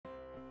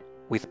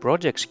With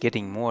projects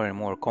getting more and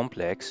more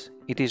complex,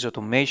 it is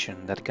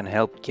automation that can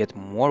help get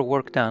more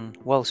work done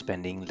while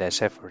spending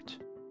less effort.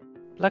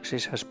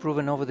 PLAXIS has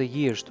proven over the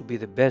years to be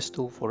the best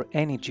tool for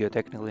any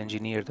geotechnical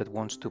engineer that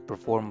wants to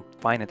perform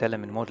finite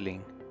element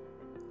modeling.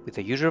 With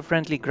a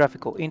user-friendly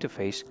graphical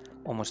interface,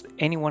 almost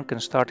anyone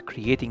can start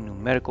creating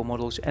numerical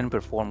models and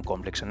perform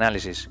complex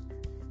analysis.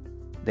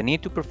 The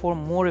need to perform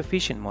more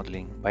efficient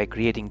modeling by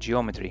creating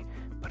geometry,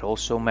 but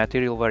also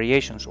material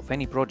variations of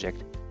any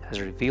project, has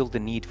revealed the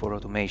need for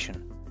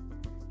automation.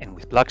 And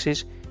with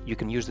PLAXIS, you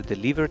can use the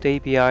delivered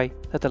API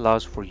that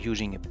allows for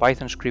using a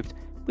Python script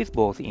with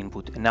both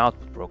input and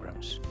output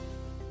programs.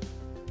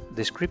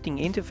 The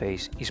scripting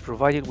interface is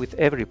provided with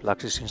every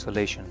PLAXIS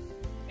installation,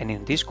 and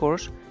in this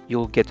course,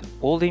 you'll get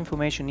all the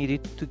information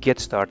needed to get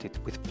started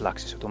with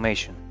PLAXIS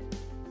Automation.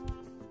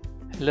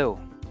 Hello,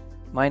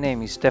 my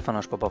name is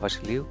Stefanos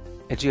Papavasiliou,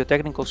 a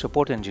geotechnical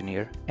support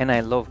engineer, and I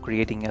love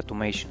creating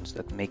automations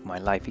that make my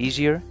life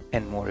easier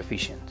and more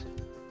efficient.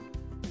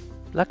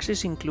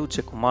 PLAXIS includes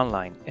a command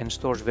line and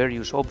stores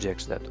various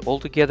objects that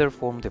altogether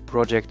form the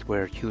project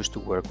we're used to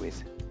work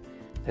with.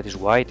 That is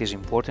why it is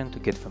important to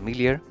get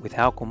familiar with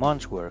how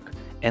commands work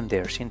and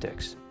their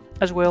syntax,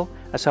 as well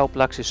as how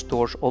PLAXIS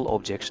stores all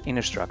objects in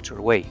a structured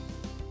way.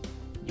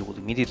 You will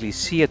immediately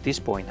see at this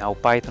point how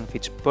Python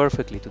fits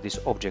perfectly to this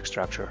object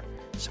structure,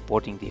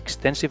 supporting the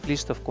extensive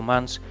list of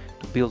commands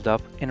to build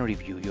up and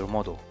review your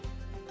model.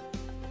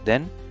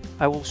 Then,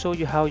 I will show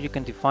you how you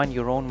can define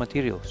your own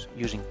materials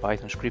using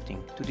Python scripting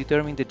to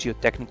determine the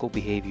geotechnical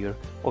behavior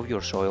of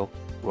your soil,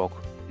 rock,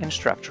 and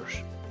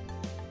structures.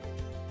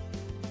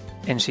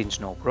 And since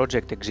no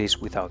project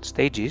exists without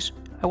stages,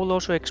 I will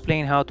also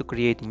explain how to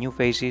create new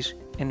phases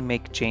and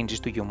make changes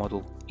to your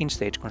model in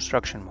stage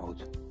construction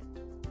mode.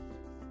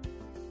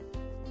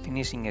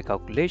 Finishing a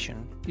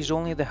calculation is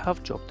only the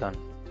half job done,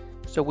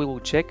 so we will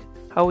check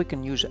how we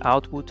can use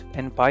output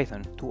and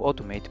Python to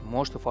automate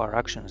most of our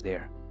actions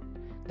there.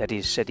 That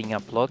is, setting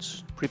up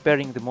plots,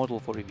 preparing the model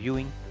for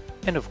reviewing,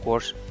 and of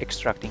course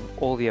extracting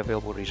all the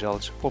available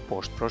results for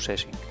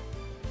post-processing.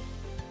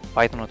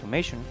 Python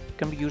automation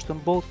can be used on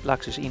both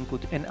PLAXIS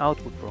input and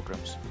output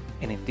programs,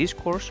 and in this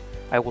course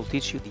I will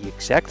teach you the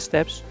exact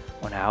steps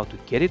on how to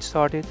get it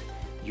started,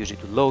 use it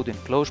to load and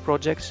close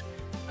projects,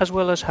 as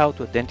well as how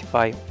to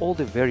identify all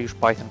the various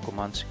Python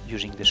commands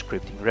using the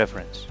scripting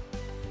reference.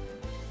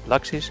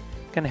 PLAXIS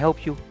can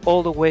help you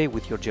all the way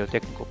with your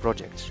geotechnical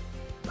projects.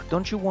 But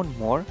don't you want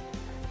more?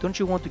 Don't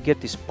you want to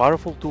get this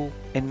powerful tool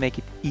and make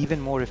it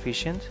even more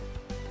efficient?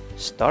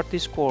 Start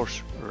this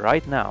course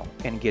right now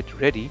and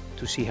get ready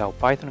to see how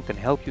Python can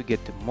help you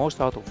get the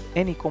most out of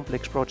any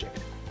complex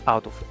project,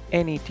 out of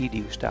any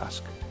tedious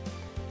task.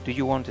 Do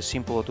you want a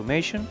simple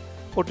automation,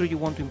 or do you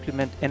want to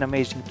implement an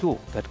amazing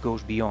tool that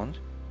goes beyond?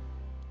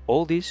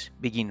 All this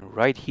begin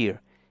right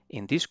here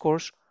in this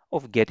course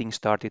of Getting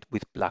Started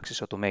with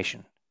PLAXIS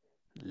Automation.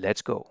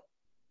 Let's go!